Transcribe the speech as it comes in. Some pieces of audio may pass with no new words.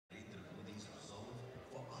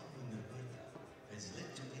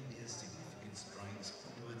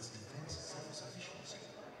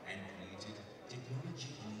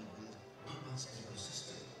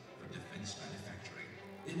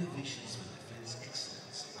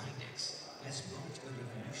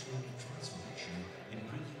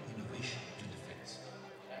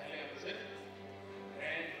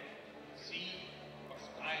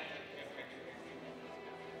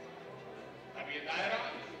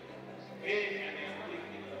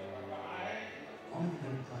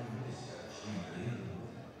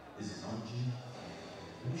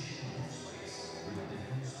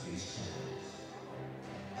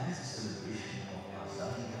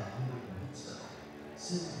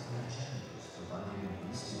Still, there are challenges providing a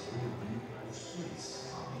holistic overview of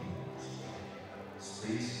space are being used.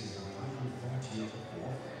 Space is the final frontier of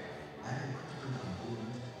warfare and a critical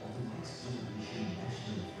component of the next generation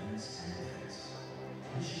national defense.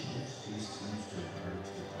 Mission DefSpace aims to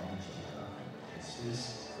encourage technology development in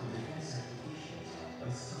space for defense applications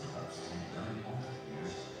by startups and young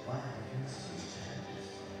entrepreneurs via defense space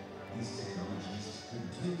challenges. These technologies with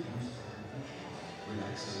dual use application will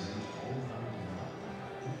accelerate all-round development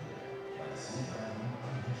hindered by safeguarding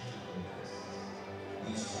our national interests.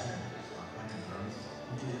 These challenges are categorized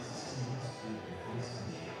into existing industrial defense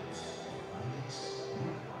initiatives of iDEX,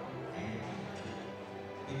 and D2,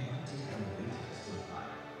 inviting innovators to apply.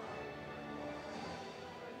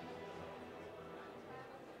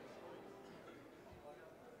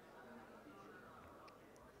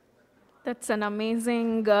 That's an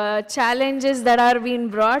amazing challenges that are being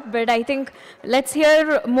brought, but I think let's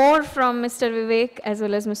hear more from Mr. Vivek as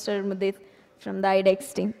well as Mr. Mudit from the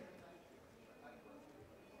iDEX team.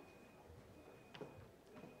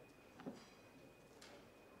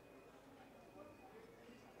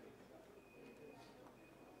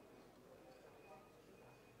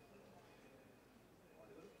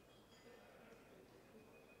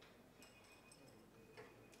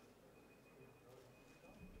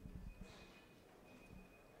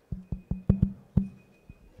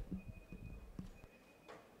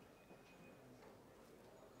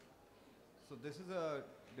 So this is a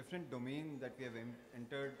different domain that we have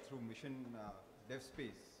entered through mission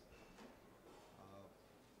DefSpace.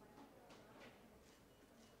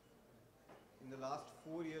 In the last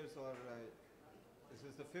 4 years, or this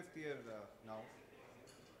is the 5th year now,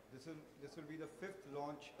 this will be the 5th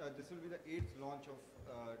launch, this will be the 8th launch of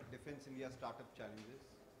Defense India Startup Challenges.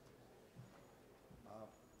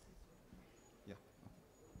 Yeah.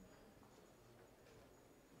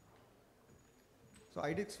 So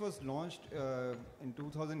iDEX was launched in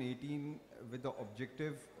 2018 with the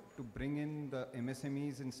objective to bring in the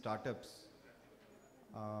MSMEs and startups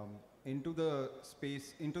into the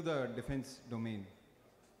space, into the defense domain.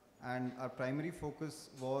 And our primary focus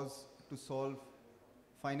was to solve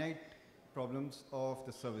finite problems of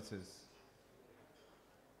the services.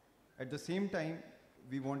 At the same time,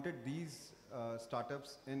 we wanted these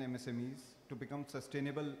startups and MSMEs to become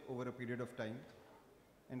sustainable over a period of time.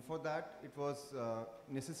 And for that, it was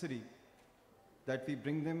necessary that we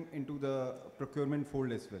bring them into the procurement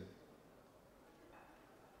fold as well.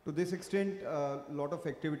 To this extent, a lot of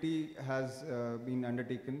activity has been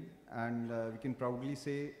undertaken, and we can proudly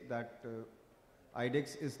say that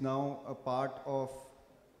iDEX is now a part of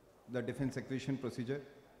the defense acquisition procedure,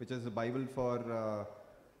 which is the Bible for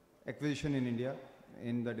acquisition in India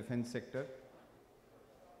in the defense sector.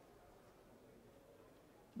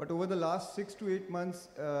 But over the last 6 to 8 months,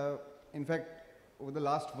 in fact, over the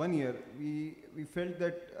last 1 year, we felt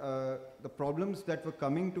that the problems that were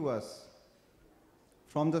coming to us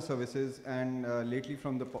from the services and lately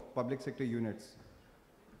from the public sector units,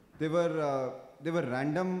 they were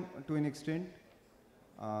random to an extent.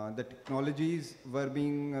 The technologies were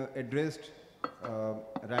being addressed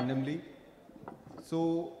randomly.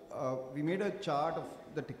 So we made a chart of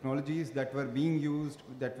the technologies that were being used,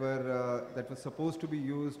 that were supposed to be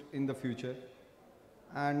used in the future.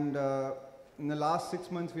 And in the last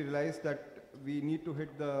 6 months, we realized that we need to hit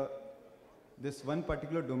this one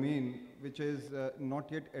particular domain, which is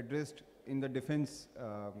not yet addressed in the defense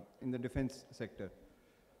sector.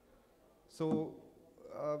 So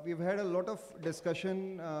we've had a lot of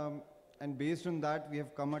discussion, and based on that, we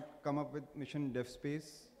have come up with Mission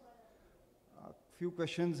DefSpace. Few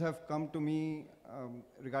questions have come to me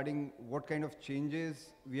regarding what kind of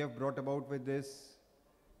changes we have brought about with this,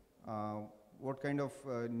 what kind of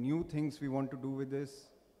new things we want to do with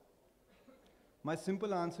this. My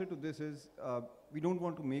simple answer to this is, we don't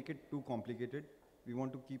want to make it too complicated. We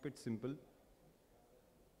want to keep it simple.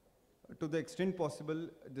 To the extent possible,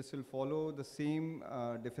 this will follow the same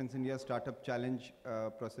Defense India Startup Challenge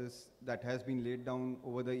process that has been laid down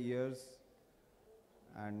over the years.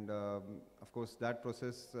 And of course, that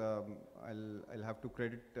process, I'll have to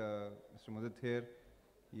credit Mr. Mudit here.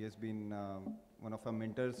 He has been one of our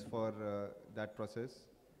mentors for that process.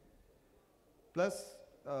 Plus,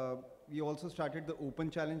 we also started the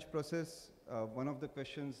open challenge process. One of the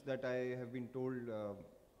questions that I have been told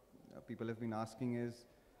people have been asking is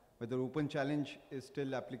whether open challenge is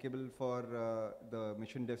still applicable for the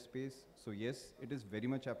Mission DefSpace. So yes, it is very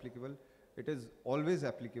much applicable. It is always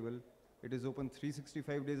applicable. It is open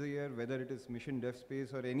 365 days a year, whether it is Mission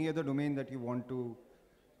DefSpace or any other domain that you want to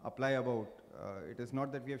apply about. It is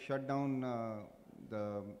not that we have shut down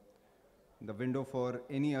the window for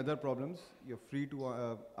any other problems, you're free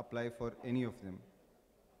to apply for any of them.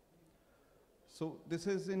 So this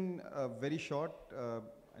is in very short.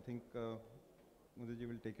 I think Mudit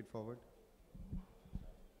will take it forward.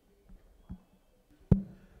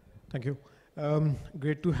 Thank you.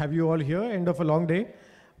 Great to have you all here, end of a long day.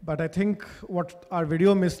 But I think what our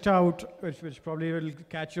video missed out, which probably will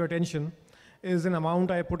catch your attention, is an amount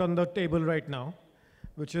I put on the table right now,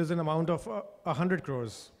 which is an amount of 100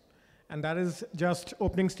 crores. And that is just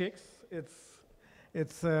opening stakes.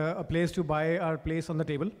 It's a place to buy our place on the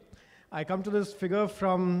table. I come to this figure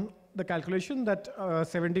from the calculation that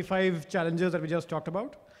 75 challenges that we just talked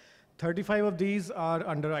about, 35 of these are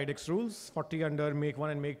under iDEX rules, 40 under Make 1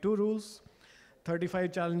 and Make 2 rules.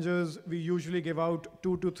 35 challenges, we usually give out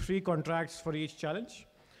 2 to 3 contracts for each challenge.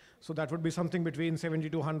 So that would be something between 70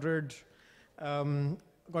 to 100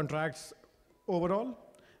 contracts overall,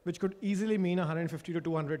 which could easily mean 150 to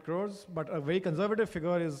 200 crores, but a very conservative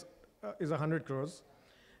figure is 100 crores.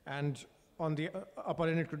 And on the upper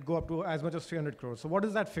end, it could go up to as much as 300 crores. So what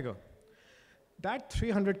is that figure? That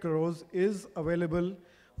 300 crores is available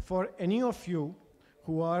for any of you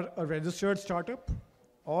who are a registered startup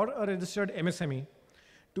or a registered MSME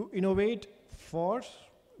to innovate for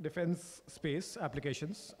defense space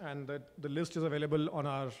applications. And the list is available on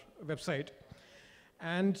our website.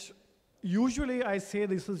 And usually I say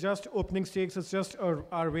this is just opening stakes. It's just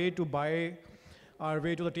our way to buy our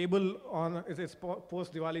way to the table on, it's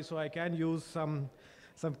post-Diwali, so I can use some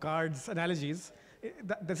cards analogies.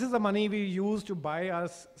 This is the money we use to buy our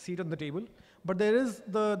seat on the table. But there is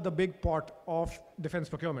the big pot of defense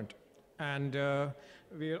procurement. And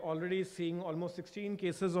we are already seeing almost 16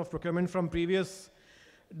 cases of procurement from previous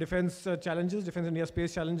defense challenges, Defense India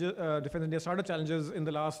Space challenges, Defense India Startup challenges in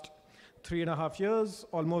the last 3.5 years.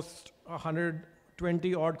 Almost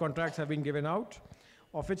 120 odd contracts have been given out,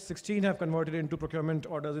 of which 16 have converted into procurement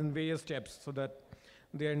orders in various steps so that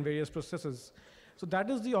they are in various processes. So that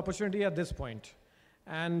is the opportunity at this point.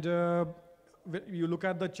 And you look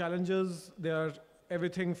at the challenges, they are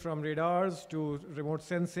everything from radars to remote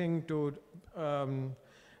sensing to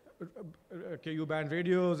KU-band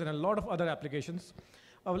radios and a lot of other applications,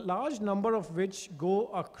 a large number of which go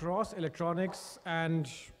across electronics and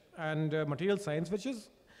material science, which is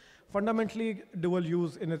fundamentally dual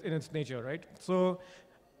use in its nature, right? So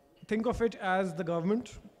think of it as the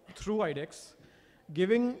government, through iDEX,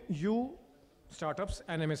 giving you startups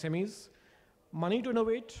and MSMEs money to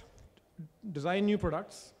innovate, design new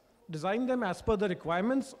products, design them as per the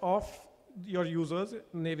requirements of your users,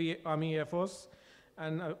 Navy, Army, Air Force,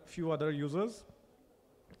 and a few other users,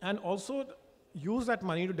 and also use that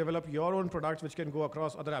money to develop your own products which can go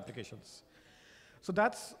across other applications. So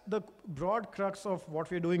that's the broad crux of what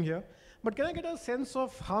we're doing here. But can I get a sense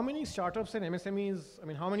of how many startups and MSMEs, I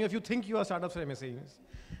mean, how many of you think you are startups and MSMEs?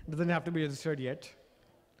 It doesn't have to be registered yet.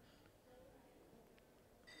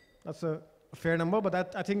 That's a fair number, but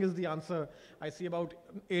that I think is the answer. I see about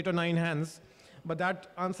 8 or 9 hands, but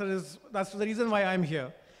that answer is, that's the reason why I'm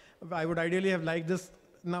here. I would ideally have liked this,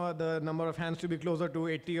 now the number of hands to be closer to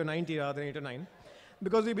 80 or 90 rather than 8 or 9.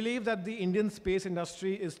 Because we believe that the Indian space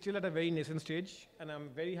industry is still at a very nascent stage, and I'm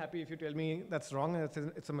very happy if you tell me that's wrong,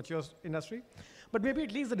 and it's a mature industry. But maybe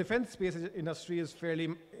at least the defense space industry is fairly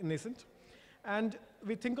nascent. And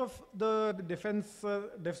we think of the defense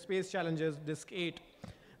DefSpace challenges, DISC8.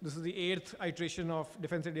 This is the 8th iteration of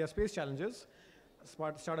Defense India Space challenges,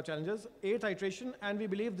 startup challenges, 8th iteration, and we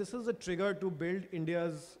believe this is a trigger to build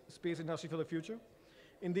India's space industry for the future.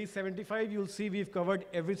 In these 75, you'll see we've covered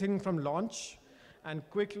everything from launch and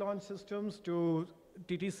quick launch systems to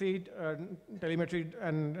TTC, telemetry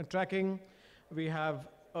and tracking. We have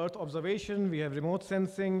Earth observation, we have remote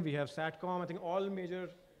sensing, we have SATCOM. I think all major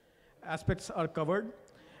aspects are covered.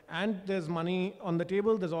 And there's money on the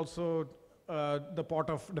table. There's also the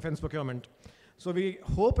pot of defense procurement. So we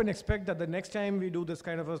hope and expect that the next time we do this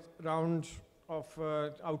kind of a round of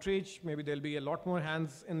outreach, maybe there'll be a lot more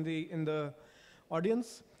hands in the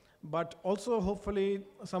audience. But also, hopefully,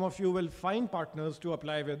 some of you will find partners to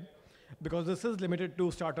apply with, because this is limited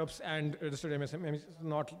to startups and registered MSMEs,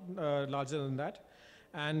 not larger than that.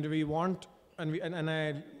 And we want, and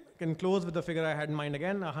I can close with the figure I had in mind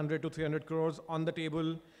again, 100 to 300 crores on the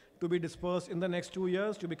table to be dispersed in the next 2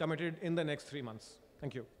 years, to be committed in the next 3 months.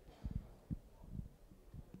 Thank you.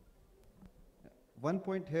 One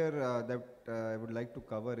point here that I would like to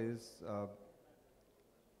cover is,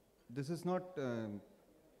 this is not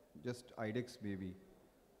just iDEX maybe.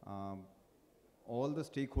 All the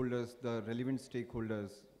stakeholders, the relevant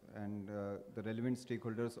stakeholders, and the relevant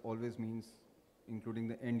stakeholders always means including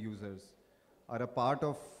the end users, are a part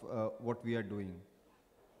of what we are doing.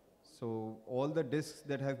 So all the discs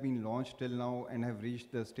that have been launched till now and have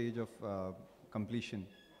reached the stage of completion,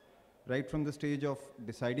 right from the stage of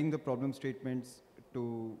deciding the problem statements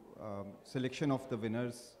to selection of the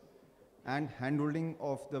winners and handholding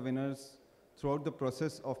of the winners throughout the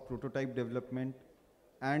process of prototype development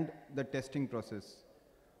and the testing process.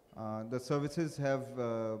 The services have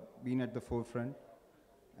been at the forefront.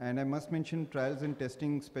 And I must mention trials and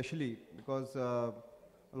testing especially because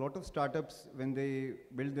a lot of startups, when they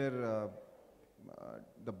build their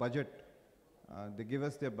the budget, they give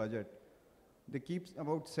us their budget, they keep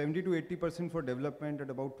about 70 to 80% for development and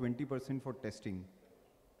about 20% for testing.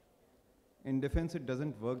 In defense, it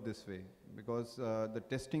doesn't work this way because the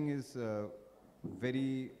testing is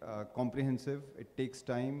very comprehensive. It takes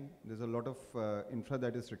time. There's a lot of infra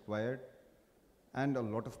that is required, and a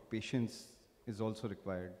lot of patience is also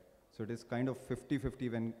required. So it is kind of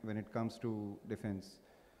 50-50 when it comes to defense.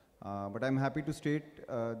 But I'm happy to state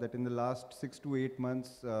that in the last 6 to 8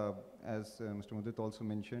 months, as Mr. Mudit also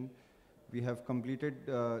mentioned, we have completed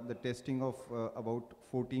the testing of about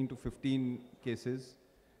 14 to 15 cases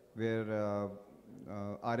where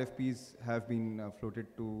RFPs have been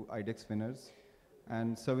floated to iDEX winners,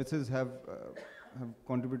 and services have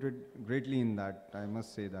contributed greatly in that, I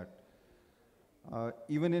must say that.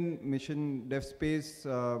 Even in mission DefSpace,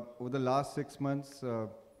 over the last 6 months,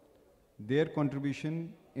 their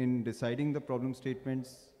contribution in deciding the problem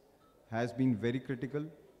statements has been very critical.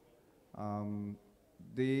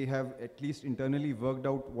 They have at least internally worked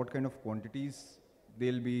out what kind of quantities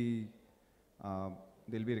they'll be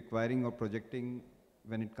requiring or projecting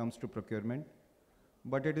when it comes to procurement.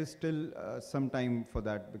 But it is still some time for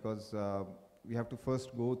that because we have to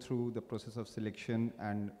first go through the process of selection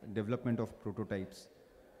and development of prototypes.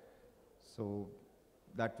 So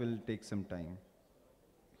that will take some time.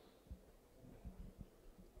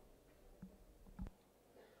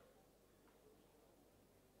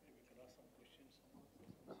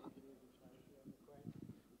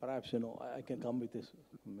 Perhaps, I can come with this,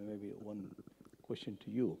 maybe one question to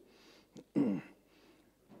you.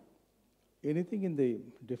 Anything in the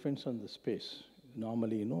defense on the space,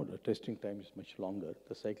 normally, the testing time is much longer.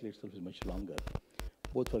 The cycle itself is much longer,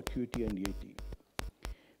 both for QT and AT.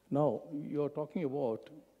 Now, you're talking about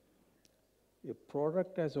a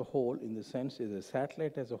product as a whole, in the sense is a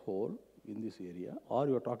satellite as a whole in this area, or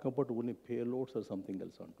you're talking about only payloads or something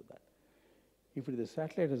else onto that? If it is a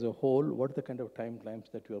satellite as a whole, what are the kind of time clamps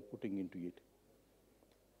that you are putting into it?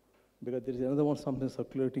 Because there is another one, something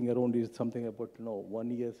circulating around is something about,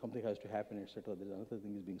 1 year, something has to happen, etc. There's another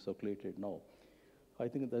thing is being circulated now. I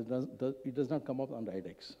think it does not come up under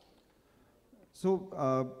iDEX.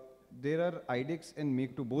 So there are iDEX and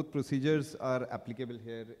Make2. Both procedures are applicable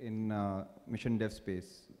here in mission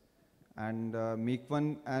DefSpace. And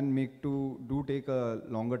Make1 and Make2 do take a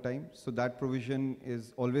longer time. So that provision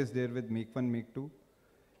is always there with Make1, Make2.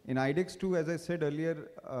 In iDEX 2, as I said earlier,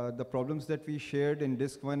 the problems that we shared in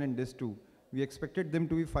DISC1 and DISC2, we expected them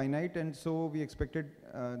to be finite, and so we expected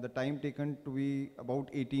the time taken to be about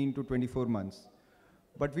 18 to 24 months.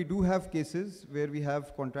 But we do have cases where we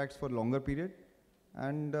have contracts for longer period,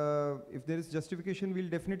 and if there is justification, we'll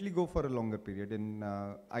definitely go for a longer period in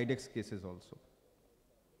iDEX cases also.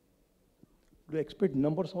 Do you expect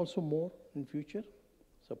numbers also more in future?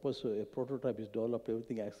 Suppose a prototype is developed,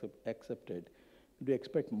 everything accepted. Do you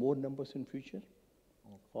expect more numbers in future?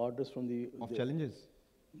 Orders from the challenges?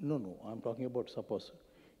 No. I'm talking about suppose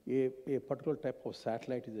a particular type of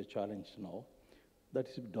satellite is a challenge now that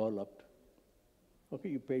is developed. Okay,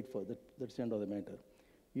 you paid for that. That's the end of the matter.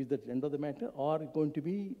 Is that the end of the matter, or going to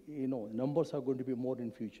be, numbers are going to be more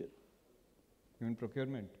in future? You mean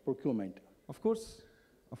procurement? Procurement. Of course.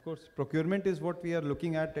 Of course. Procurement is what we are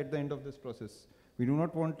looking at the end of this process. We do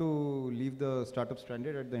not want to leave the startup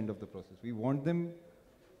stranded at the end of the process. We want them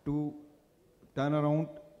to turn around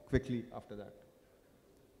quickly after that.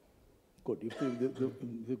 Good. If there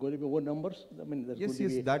are going to be more numbers, I mean, that's yes, going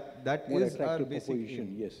to be that more is our basic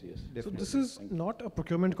proposition. Yes. Definitely. So this is not a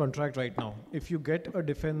procurement contract right now. If you get a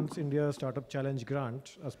Defense India Startup Challenge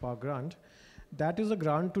grant, a Spark grant, that is a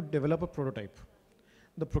grant to develop a prototype.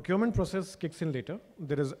 The procurement process kicks in later.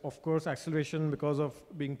 There is, of course, acceleration because of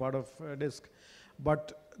being part of DISC.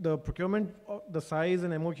 But the procurement, the size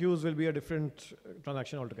and MOQs will be a different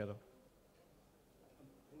transaction altogether.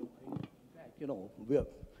 We are,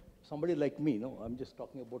 somebody like me, I'm just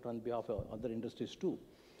talking about on behalf of other industries too.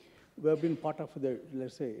 We have been part of the,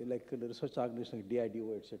 let's say, like the research organization like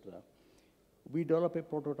DIDO, etc. We develop a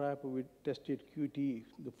prototype, we test it, QT,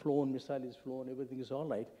 the flown, missile is flown, everything is all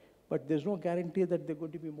right. But there's no guarantee that there are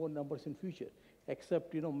going to be more numbers in future,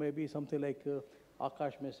 except, maybe something like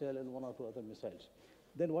Akash missile and 1 or 2 other missiles.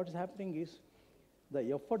 then what is happening is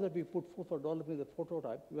the effort that we put forth for developing the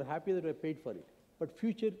prototype, we are happy that we are paid for it, but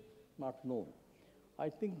future not known. I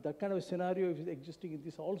think that kind of a scenario is existing in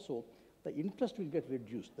this also. The interest will get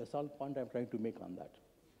reduced. That's all point I'm trying to make on that.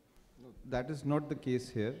 No, that is not the case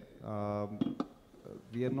here.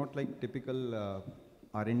 We are not like typical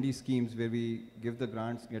R&D schemes where we give the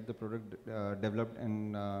grants, get the product developed,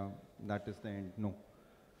 and that is the end.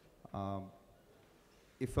 No.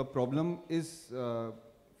 If a problem is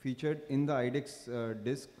featured in the iDEX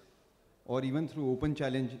disk, or even through open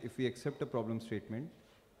challenge, if we accept a problem statement,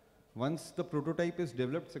 once the prototype is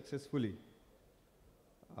developed successfully,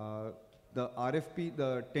 the RFP,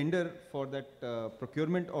 the tender for that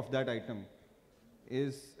procurement of that item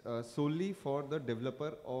is solely for the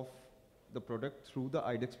developer of the product through the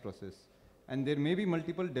iDEX process. And there may be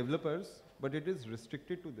multiple developers, but it is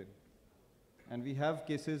restricted to them. And we have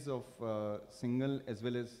cases of single as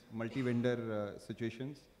well as multi-vendor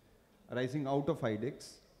situations arising out of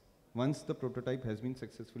iDEX once the prototype has been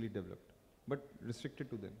successfully developed, but restricted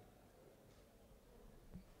to them.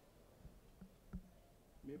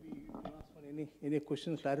 Maybe you can ask for any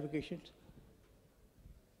questions, clarifications?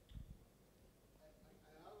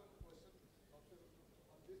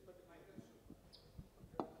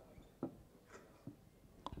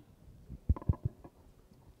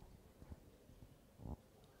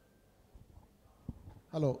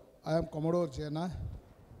 Hello, I am Commodore Jena.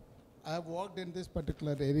 I have worked in this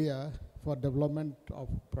particular area for development of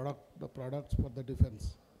the products for the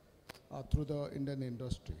defense through the Indian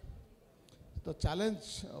industry. The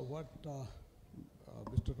challenge what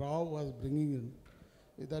Mr. Rao was bringing in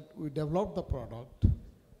is that we develop the product,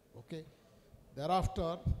 okay?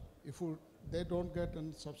 Thereafter, if they don't get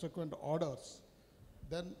in subsequent orders,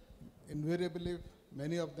 then invariably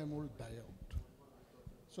many of them will die out.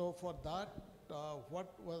 So for that,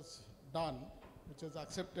 what was done, which is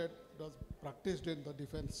accepted, was practiced in the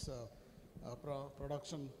defense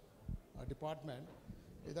production department,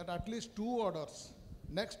 is that at least 2 orders,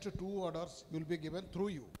 next 2 orders will be given through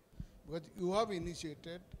you. Because you have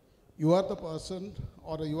initiated, you are the person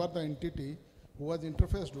or you are the entity who was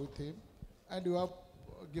interfaced with him, and you have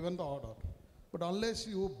given the order. But unless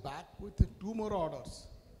you back with 2 more orders,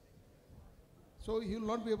 so he will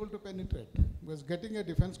not be able to penetrate, because getting a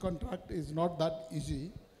defense contract is not that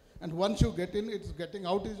easy. And once you get in, it's getting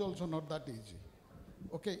out is also not that easy.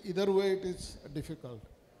 Okay, either way it is difficult.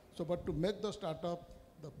 So, but to make the startup,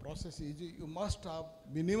 the process easy, you must have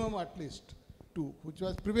minimum at least 2, which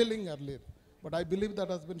was prevailing earlier. But I believe that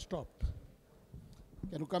has been stopped.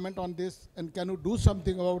 Can you comment on this? And can you do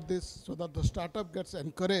something about this so that the startup gets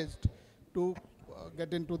encouraged to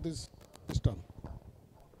get into this system?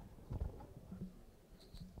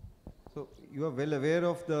 So you are well aware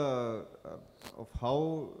of the of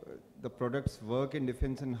how the products work in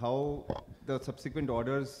defense and how the subsequent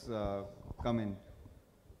orders come in.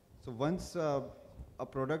 So once a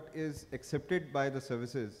product is accepted by the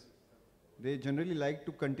services, they generally like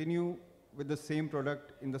to continue with the same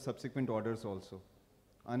product in the subsequent orders also.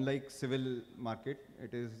 Unlike civil market,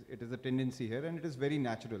 it is a tendency here, and it is very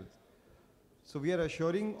natural. So we are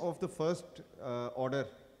assuring of the first order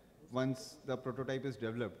once the prototype is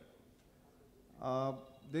developed.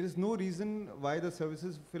 There is no reason why the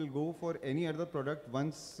services will go for any other product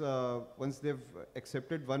once they've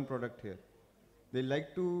accepted one product here. They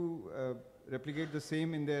like to replicate the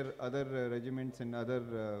same in their other regiments and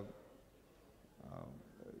other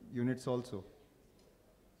units also.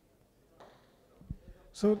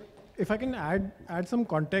 So if I can add some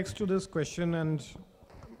context to this question and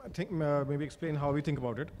I think maybe explain how we think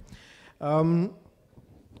about it.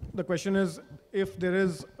 The question is, if there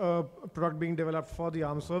is a product being developed for the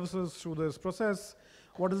armed services through this process,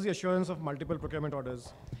 what is the assurance of multiple procurement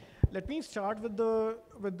orders? Let me start with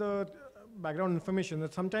the background information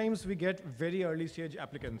that sometimes we get very early stage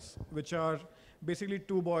applicants, which are basically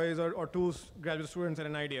 2 boys or 2 graduate students and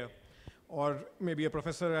an idea, or maybe a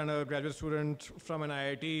professor and a graduate student from an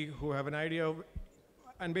IIT who have an idea,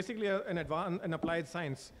 and basically an applied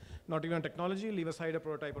science, not even a technology, leave aside a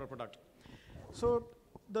prototype or a product. So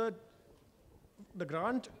the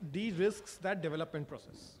grant de-risks that development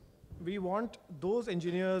process. We want those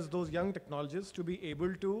engineers, those young technologists to be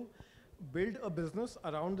able to build a business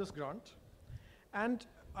around this grant. And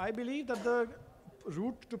I believe that the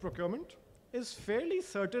route to procurement is fairly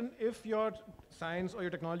certain if your science or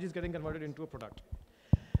your technology is getting converted into a product.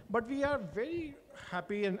 But we are very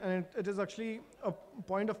happy, and it is actually a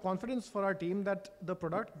point of confidence for our team that the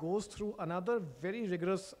product goes through another very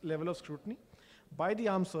rigorous level of scrutiny by the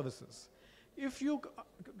armed services. If you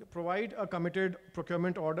provide a committed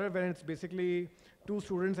procurement order when it's basically 2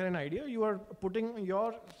 students and an idea, you are putting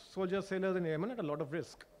your soldiers, sailors, and airmen at a lot of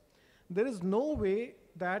risk. There is no way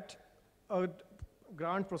that a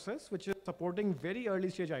grant process, which is supporting very early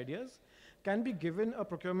stage ideas, can be given a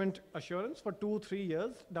procurement assurance for 2-3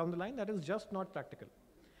 years down the line. That is just not practical.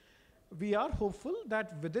 We are hopeful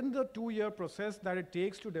that within the 2-year process that it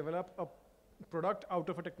takes to develop a product out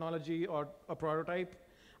of a technology or a prototype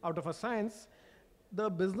out of a science, the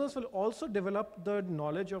business will also develop the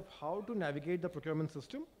knowledge of how to navigate the procurement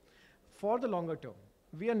system for the longer term.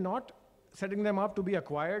 We are not setting them up to be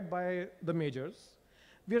acquired by the majors.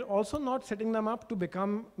 We are also not setting them up to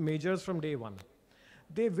become majors from day one.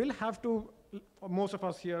 They will have to, most of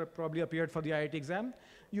us here probably appeared for the IIT exam.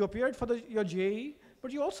 You appeared for your JEE,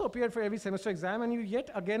 but you also appeared for every semester exam, and you yet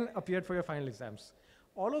again appeared for your final exams.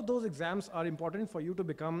 All of those exams are important for you to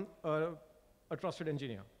become a trusted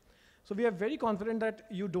engineer. So we are very confident that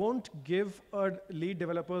you don't give a lead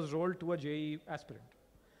developer's role to a JEE aspirant.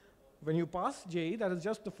 When you pass JEE, that is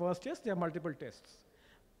just the first test. There are multiple tests.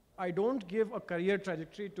 I don't give a career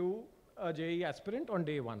trajectory to a JEE aspirant on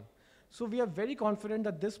day one. So we are very confident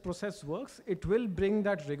that this process works. It will bring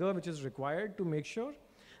that rigor which is required to make sure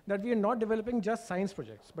that we are not developing just science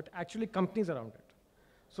projects, but actually companies around it.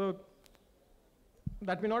 So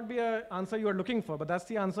that may not be an answer you are looking for, but that's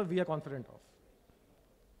the answer we are confident of.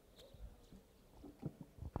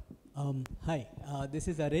 Hi, this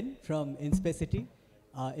is Narain from InSpacity.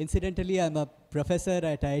 Incidentally, I'm a professor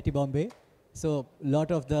at IIT Bombay, so a lot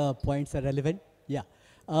of the points are relevant. Yeah.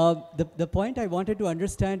 The point I wanted to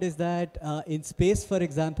understand is that in space, for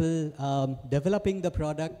example, developing the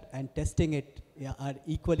product and testing it are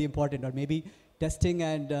equally important, or maybe testing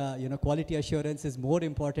and quality assurance is more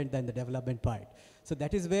important than the development part. So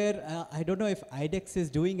that is where I don't know if iDEX is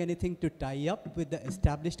doing anything to tie up with the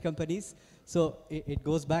established companies. So it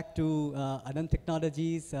goes back to Anand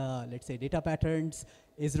Technologies, let's say Data Patterns,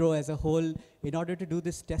 ISRO as a whole, in order to do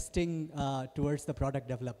this testing towards the product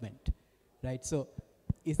development, right? So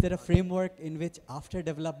is there a framework in which after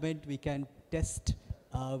development we can test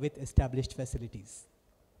with established facilities?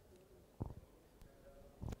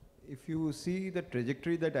 If you see the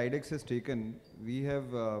trajectory that iDEX has taken, we have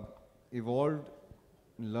evolved,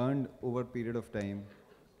 learned over a period of time.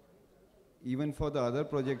 Even for the other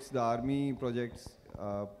projects, the army projects,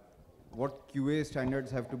 what QA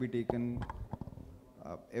standards have to be taken,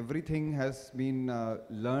 everything has been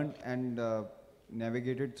learned and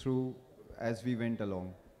navigated through as we went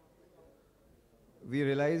along. We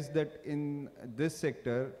realized that in this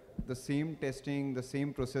sector, the same testing, the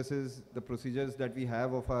same processes, the procedures that we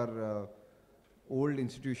have of our old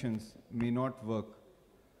institutions may not work.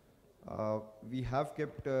 We have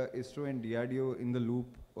kept ISRO and DRDO in the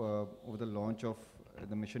loop over the launch of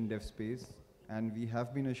the mission DefSpace, and we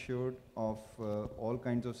have been assured of all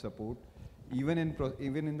kinds of support. Even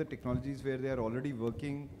in the technologies where they are already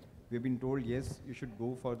working, we've been told, yes, you should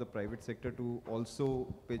go for the private sector to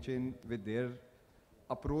also pitch in with their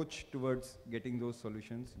approach towards getting those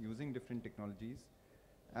solutions using different technologies.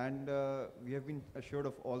 And we have been assured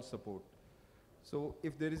of all support. So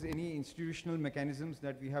if there is any institutional mechanisms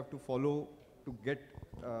that we have to follow to get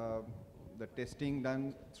the testing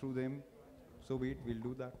done through them, so be it, we'll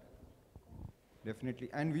do that. Definitely.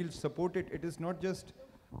 And we'll support it. It is not just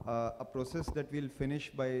a process that we'll finish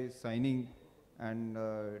by signing and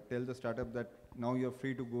tell the startup that now you're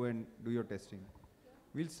free to go and do your testing.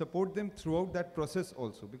 We'll support them throughout that process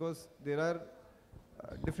also, because there are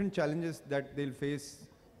different challenges that they'll face.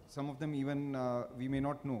 Some of them even we may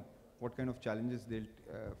not know what kind of challenges they'll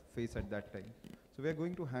face at that time. So we are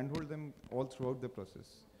going to handhold them all throughout the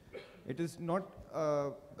process. It is not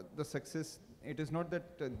the success, it is not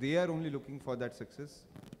that they are only looking for that success.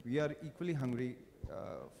 We are equally hungry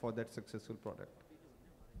for that successful product.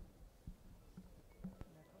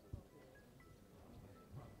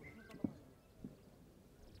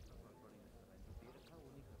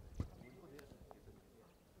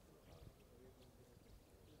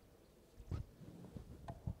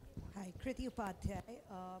 Hi, Kriti Upadhyay.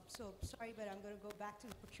 So sorry, but I'm going to go back to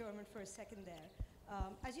the procurement for a second there.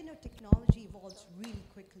 As you know, technology evolves really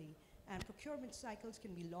quickly, and procurement cycles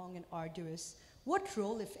can be long and arduous. What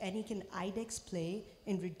role, if any, can iDEX play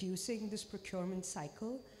in reducing this procurement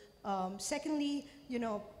cycle? Secondly,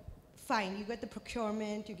 fine, you get the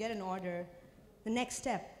procurement, you get an order. The next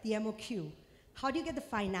step, the MOQ. How do you get the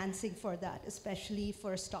financing for that, especially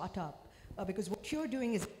for a startup? Because what you're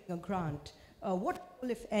doing is a grant. What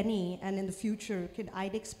role, if any, and in the future, can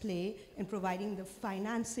iDEX play in providing the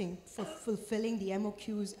financing for fulfilling the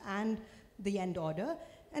MOQs and the end order?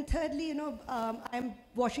 And thirdly, I'm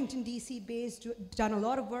Washington, D.C. based, done a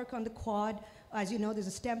lot of work on the Quad. As you know, there's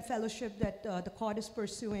a STEM fellowship that the Quad is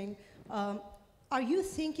pursuing. Are you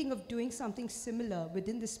thinking of doing something similar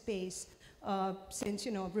within the space, since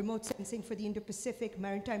remote sensing for the Indo-Pacific,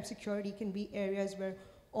 maritime security can be areas where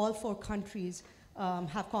all 4 countries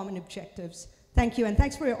have common objectives? Thank you, and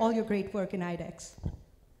thanks for all your great work in iDEX.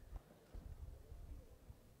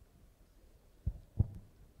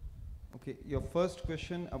 Okay, your first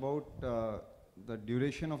question about the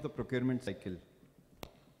duration of the procurement cycle.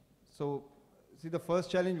 So, see, the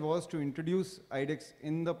first challenge was to introduce iDEX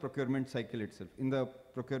in the procurement cycle itself, in the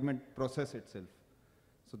procurement process itself.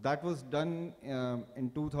 So that was done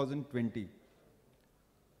in 2020.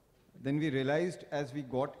 Then we realized as we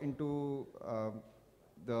got into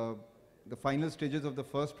the final stages of the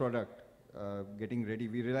first product getting ready,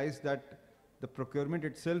 we realized that the procurement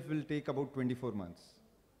itself will take about 24 months.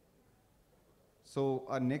 So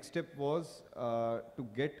our next step was to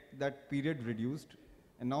get that period reduced.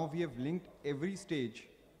 And now we have linked every stage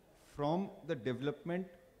from the development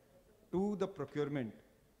to the procurement.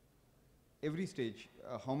 Every stage,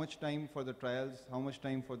 how much time for the trials, how much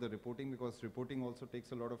time for the reporting, because reporting also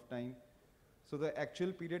takes a lot of time. So the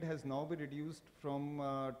actual period has now been reduced from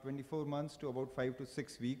 24 months to about 5 to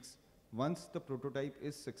 6 weeks once the prototype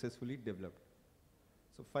is successfully developed.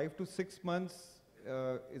 So 5 to 6 months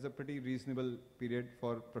is a pretty reasonable period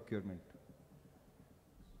for procurement.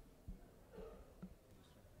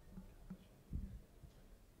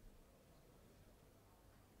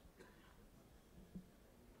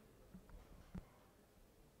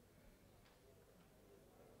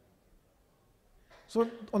 So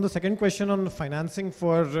on the second question on financing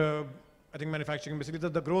for, I think manufacturing, basically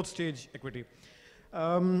the growth stage equity.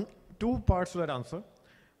 2 parts to that answer.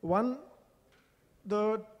 One,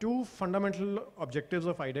 the 2 fundamental objectives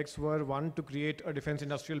of iDEX were, 1, to create a defense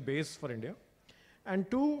industrial base for India, and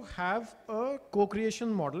 2, have a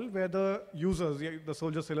co-creation model where the users, the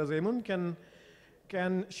soldiers, sailors, airmen,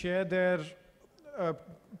 can share their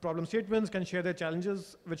problem statements, can share their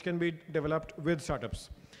challenges, which can be developed with startups.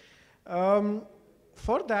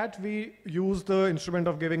 For that, we use the instrument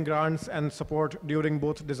of giving grants and support during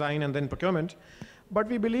both design and then procurement. But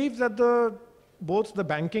we believe that both the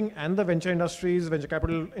banking and the venture industries, venture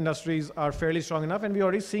capital industries are fairly strong enough, and we're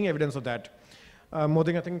already seeing evidence of that. More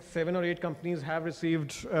than, I think, 7 or 8 companies have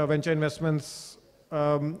received venture investments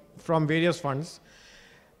from various funds,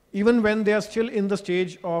 even when they are still in the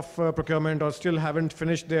stage of procurement or still haven't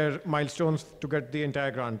finished their milestones to get the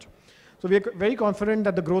entire grant. So we are very confident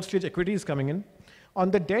that the growth stage equity is coming in. On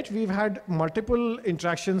the debt, we've had multiple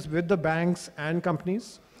interactions with the banks and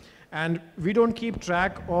companies, and we don't keep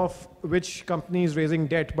track of which company is raising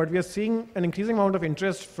debt, but we are seeing an increasing amount of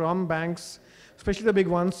interest from banks, especially the big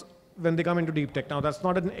ones, when they come into deep tech. Now, that's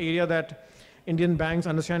not an area that Indian banks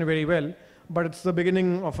understand very well, but it's the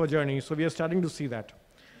beginning of a journey, so we are starting to see that.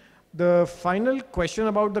 The final question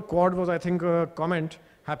about the Quad was, I think, a comment.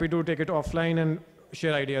 Happy to take it offline and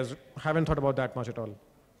share ideas. Haven't thought about that much at all.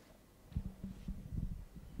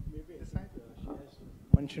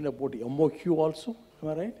 Mentioned about the MOQ also, am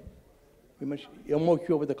I right? We mentioned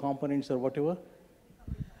MOQ with the components or whatever.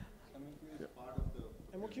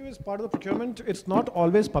 MOQ is part of the procurement. It's not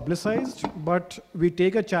always publicized, but we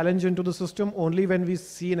take a challenge into the system only when we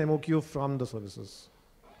see an MOQ from the services.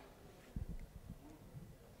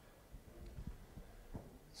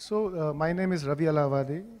 So my name is Ravi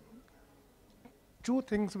Alavadi. 2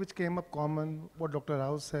 things which came up common, what Dr.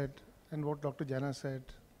 Rao said and what Dr. Jana said.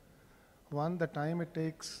 1, the time it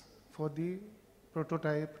takes for the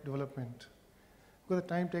prototype development, because the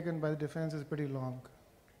time taken by the defense is pretty long.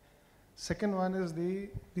 Second one is the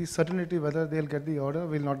certainty whether they'll get the order,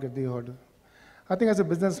 will not get the order. I think as a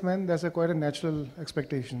businessman, that's quite a natural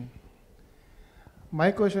expectation.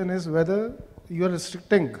 My question is whether you are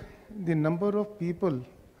restricting the number of people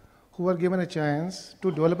who are given a chance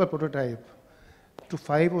to develop a prototype to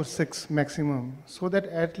 5 or 6 maximum, so that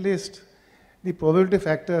at least the probability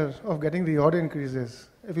factor of getting the order increases.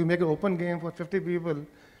 If you make an open game for 50 people,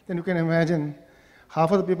 then you can imagine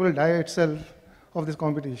half of the people die itself of this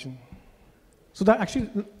competition. So that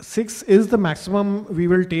actually 6 is the maximum we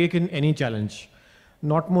will take in any challenge.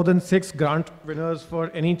 Not more than 6 grant winners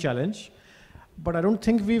for any challenge. But I don't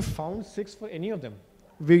think we've found 6 for any of them.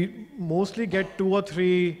 We mostly get 2 or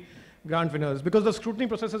 3 grant winners because the scrutiny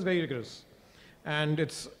process is very rigorous. And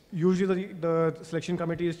it's usually the selection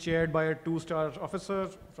committee is chaired by a 2-star officer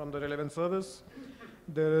from the relevant service.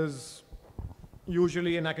 There is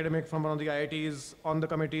usually an academic from one of the IITs on the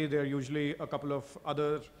committee. There are usually a couple of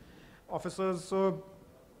other officers. So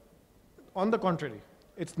on the contrary,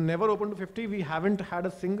 It's never open to 50. We haven't had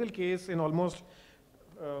a single case in almost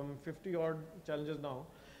 50 odd challenges now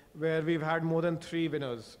where we've had more than 3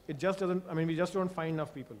 winners. It just doesn't, I mean, we just don't find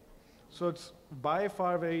enough people. So it's by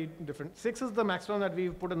far very different. 6 is the maximum that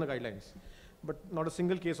we've put in the guidelines, but not a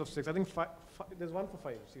single case of 6. I think there's one for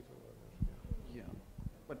 5. Yeah,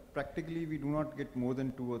 but practically we do not get more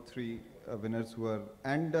than 2 or 3 winners who are,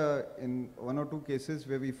 and in 1 or 2 cases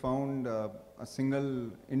where we found a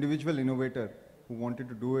single individual innovator who wanted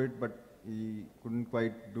to do it, but he couldn't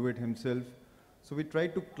quite do it himself. So we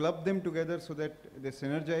tried to club them together so that they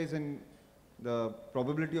synergize and the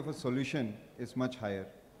probability of a solution is much higher.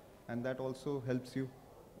 And that also helps you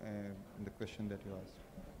in the question that you asked.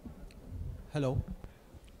 Hello.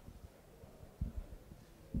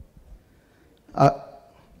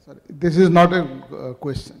 Sorry, this is not a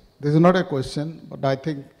question. This is not a question, but I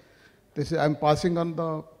think this is, I'm passing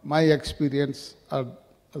on my experience as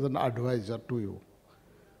an advisor to you.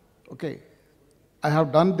 Okay, I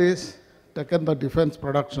have done this, taken the defense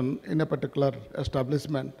production in a particular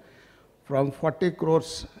establishment from 40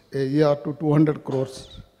 crores a year to 200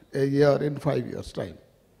 crores a year in 5 years' time.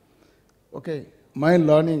 Okay, my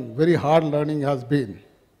learning, very hard learning has been,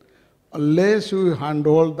 unless you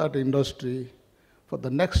handhold that industry for the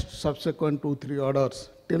next subsequent 2-3 orders,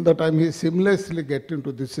 till the time he seamlessly gets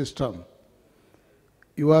into the system,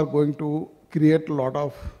 you are going to create a lot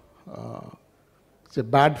of say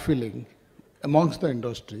bad feeling amongst the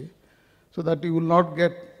industry, so that you will not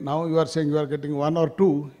get, now you are saying you are getting 1 or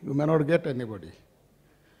 2, you may not get anybody.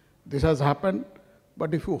 This has happened,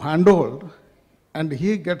 but if you handhold and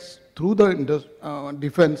he gets through the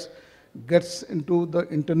defense, gets into the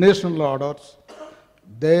international orders,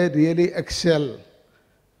 they really excel.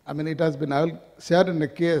 I mean, it has been, I will share in a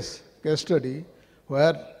case study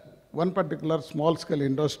where one particular small scale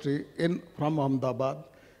industry from Ahmedabad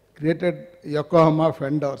created Yokohama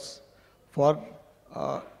fenders for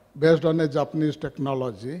based on a Japanese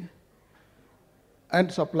technology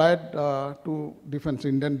and supplied to defense,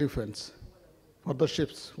 Indian defense, for the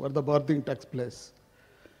ships where the berthing takes place.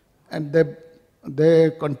 And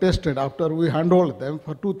they contested, after we handhold them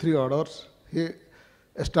for 2-3 orders, he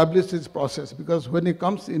established his process, because when he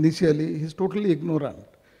comes initially, he's totally ignorant.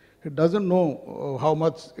 He doesn't know how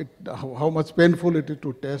much painful it is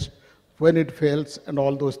to test, when it fails and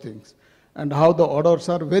all those things, and how the orders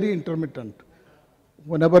are very intermittent.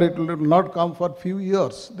 Whenever it will not come for few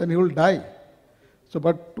years, then he will die. So,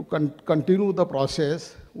 but to continue the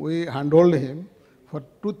process, we handhold him for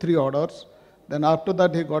 2-3 orders. Then after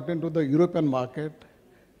that, he got into the European market,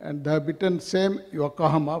 and they have beaten same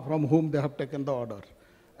Yokohama from whom they have taken the order.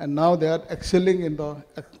 And now they are excelling in the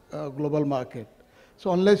global market.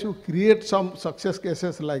 So unless you create some success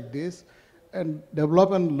cases like this and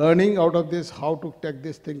develop and learning out of this how to take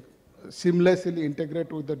this thing seamlessly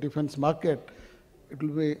integrate with the defense market, it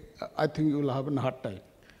will be, I think you will have a hard time.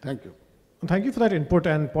 Thank you. Thank you for that input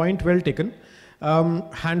and point well taken.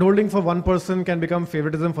 Handholding for one person can become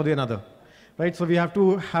favoritism for the another, right? So we have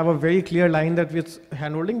to have a very clear line that it's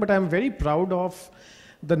handholding, but I'm very proud of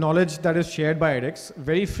the knowledge that is shared by iDEX.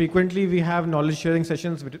 Very frequently we have knowledge sharing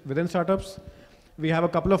sessions within startups. We have a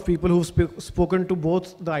couple of people who've spoken to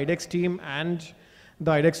both the iDEX team and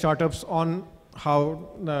the iDEX startups on how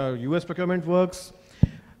the US procurement works.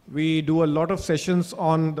 We do a lot of sessions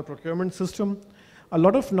on the procurement system. A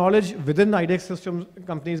lot of knowledge within the iDEX system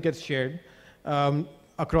companies gets shared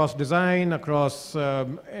across design, across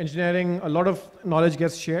engineering. A lot of knowledge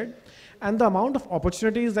gets shared. And the amount of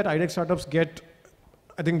opportunities that iDEX startups get,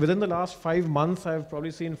 I think within the last 5 months, I've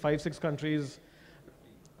probably seen 5-6 countries,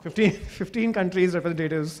 15 countries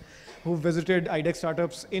representatives who visited iDEX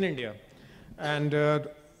startups in India. And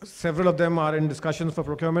several of them are in discussions for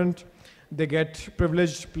procurement. They get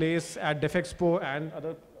privileged place at DefExpo and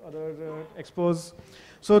other expos.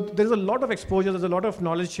 So there's a lot of exposure, there's a lot of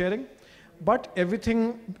knowledge sharing, but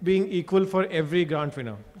everything being equal for every grant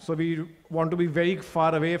winner. So we want to be very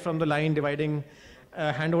far away from the line dividing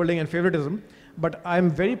handholding and favoritism. But I'm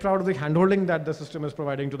very proud of the handholding that the system is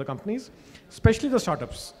providing to the companies, especially the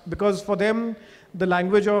startups, because for them, the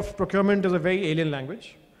language of procurement is a very alien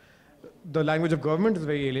language. The language of government is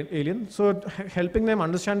very alien. So helping them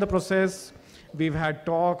understand the process, we've had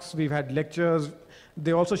talks, we've had lectures,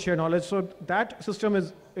 they also share knowledge. So that system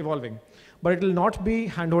is evolving. But it will not be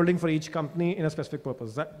handholding for each company in a specific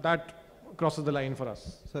purpose. That crosses the line for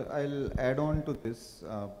us. So I'll add on to this.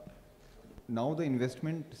 Now the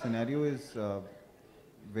investment scenario is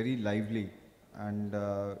very lively, and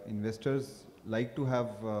investors like to have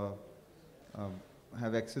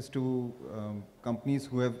access to companies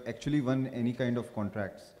who have actually won any kind of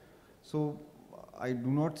contracts. So I do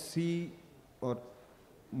not see, or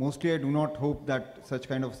mostly I do not hope that such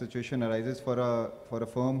kind of situation arises for a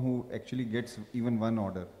firm who actually gets even one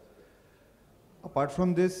order. Apart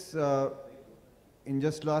from this, in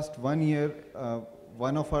just last 1 year,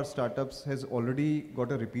 one of our startups has already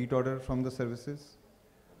got a repeat order from the services.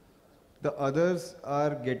 The others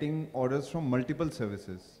are getting orders from multiple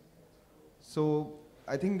services. So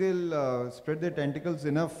I think they'll spread their tentacles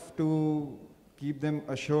enough to keep them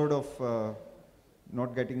assured of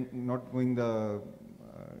not going the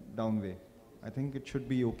down way. I think it should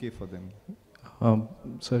be okay for them.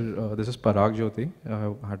 Sir, this is Parag Jyoti.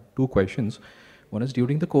 I had 2 questions. One is,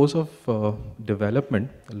 during the course of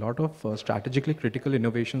development, a lot of strategically critical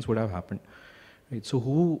innovations would have happened. Right? So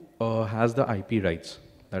who has the IP rights?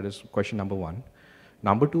 That is question number 1.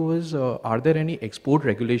 Number 2 is, are there any export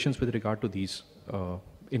regulations with regard to these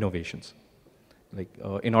innovations? Like,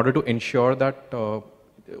 in order to ensure that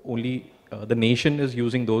only the nation is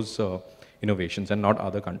using those innovations and not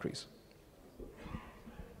other countries.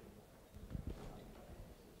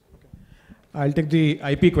 I'll take the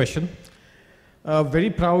IP question. Very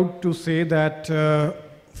proud to say that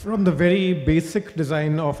from the very basic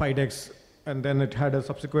design of iDEX, and then it had a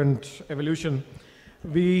subsequent evolution,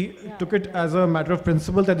 we took it as a matter of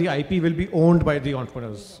principle that the IP will be owned by the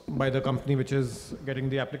entrepreneurs, by the company which is getting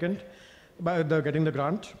the applicant, getting the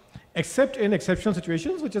grant, except in exceptional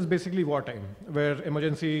situations, which is basically wartime, where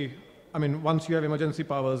once you have emergency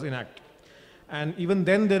powers enact. And even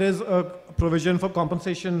then there is a provision for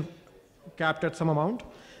compensation capped at some amount.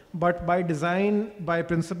 But by design, by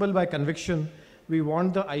principle, by conviction, we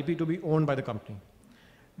want the IP to be owned by the company.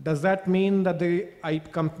 Does that mean that the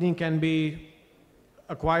IP company can be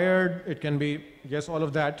acquired? It can be, yes, all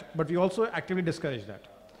of that, but we also actively discourage that.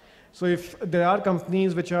 So if there are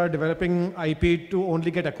companies which are developing IP to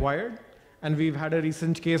only get acquired, and we've had a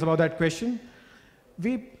recent case about that question,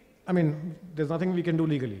 there's nothing we can do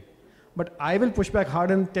legally. But I will push back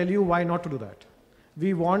hard and tell you why not to do that.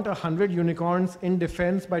 We want 100 unicorns in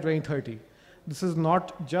defense by 2030. This is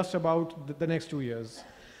not just about the next 2 years.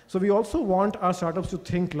 So we also want our startups to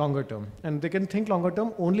think longer term, and they can think longer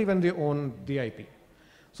term only when they own the IP.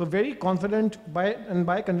 So very confident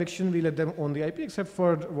by conviction, we let them own the IP, except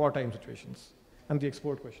for wartime situations. And the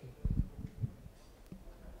export question.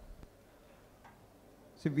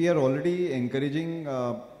 See, we are already encouraging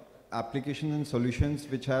applications and solutions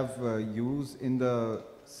which have use in the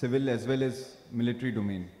civil as well as military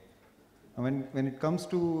domain. When it comes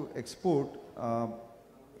to export,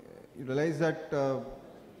 you realize that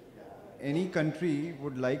any country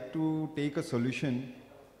would like to take a solution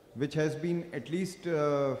which has been at least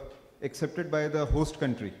accepted by the host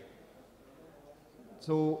country.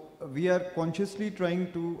 So we are consciously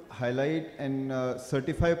trying to highlight and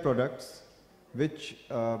certify products which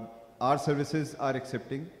our services are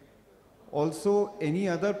accepting. Also, any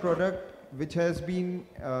other product which has been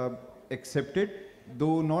accepted,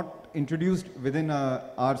 though not introduced within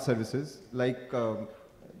our services, like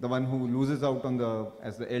the one who loses out on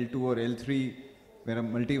as the L2 or L3, where a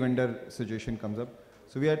multi-vendor situation comes up.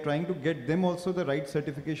 So we are trying to get them also the right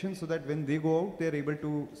certification so that when they go out, they are able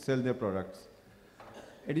to sell their products.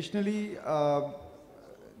 Additionally,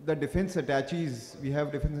 the defense attaches, we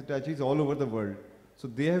have defense attaches all over the world. So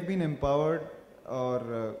they have been empowered,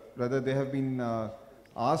 or rather they have been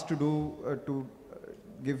asked to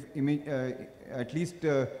give at least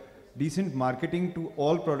decent marketing to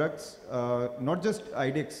all products, not just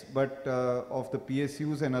iDEX, but of the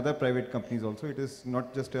PSUs and other private companies also. It is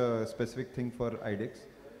not just a specific thing for iDEX.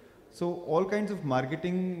 So all kinds of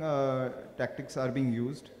marketing tactics are being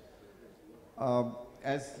used.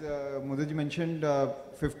 As Mudit mentioned,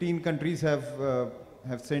 15 countries have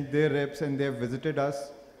sent their reps and they have visited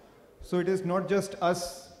us. So it is not just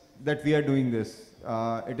us that we are doing this.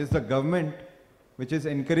 It is the government which is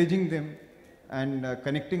encouraging them and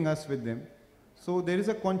connecting us with them. So there is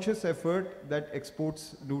a conscious effort that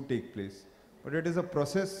exports do take place. But it is a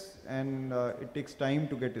process and it takes time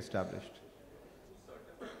to get established.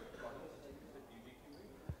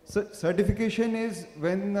 So certification is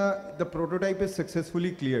when the prototype is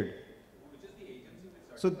successfully cleared.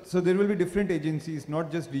 So there will be different agencies,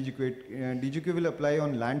 not just DGQ. DGQ will apply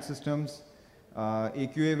on land systems.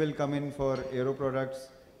 AQA will come in for aero products.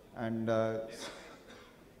 And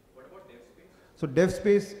what about DefSpace? So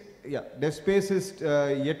DefSpace is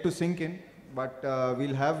yet to sink in, but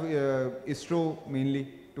we'll have ISRO mainly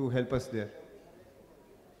to help us there.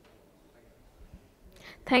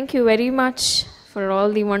 Thank you very much for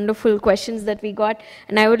all the wonderful questions that we got.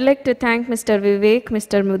 And I would like to thank Mr. Vivek,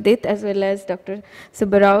 Mr. Mudit, as well as Dr.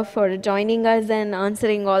 Subbarao for joining us and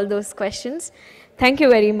answering all those questions. Thank you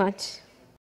very much.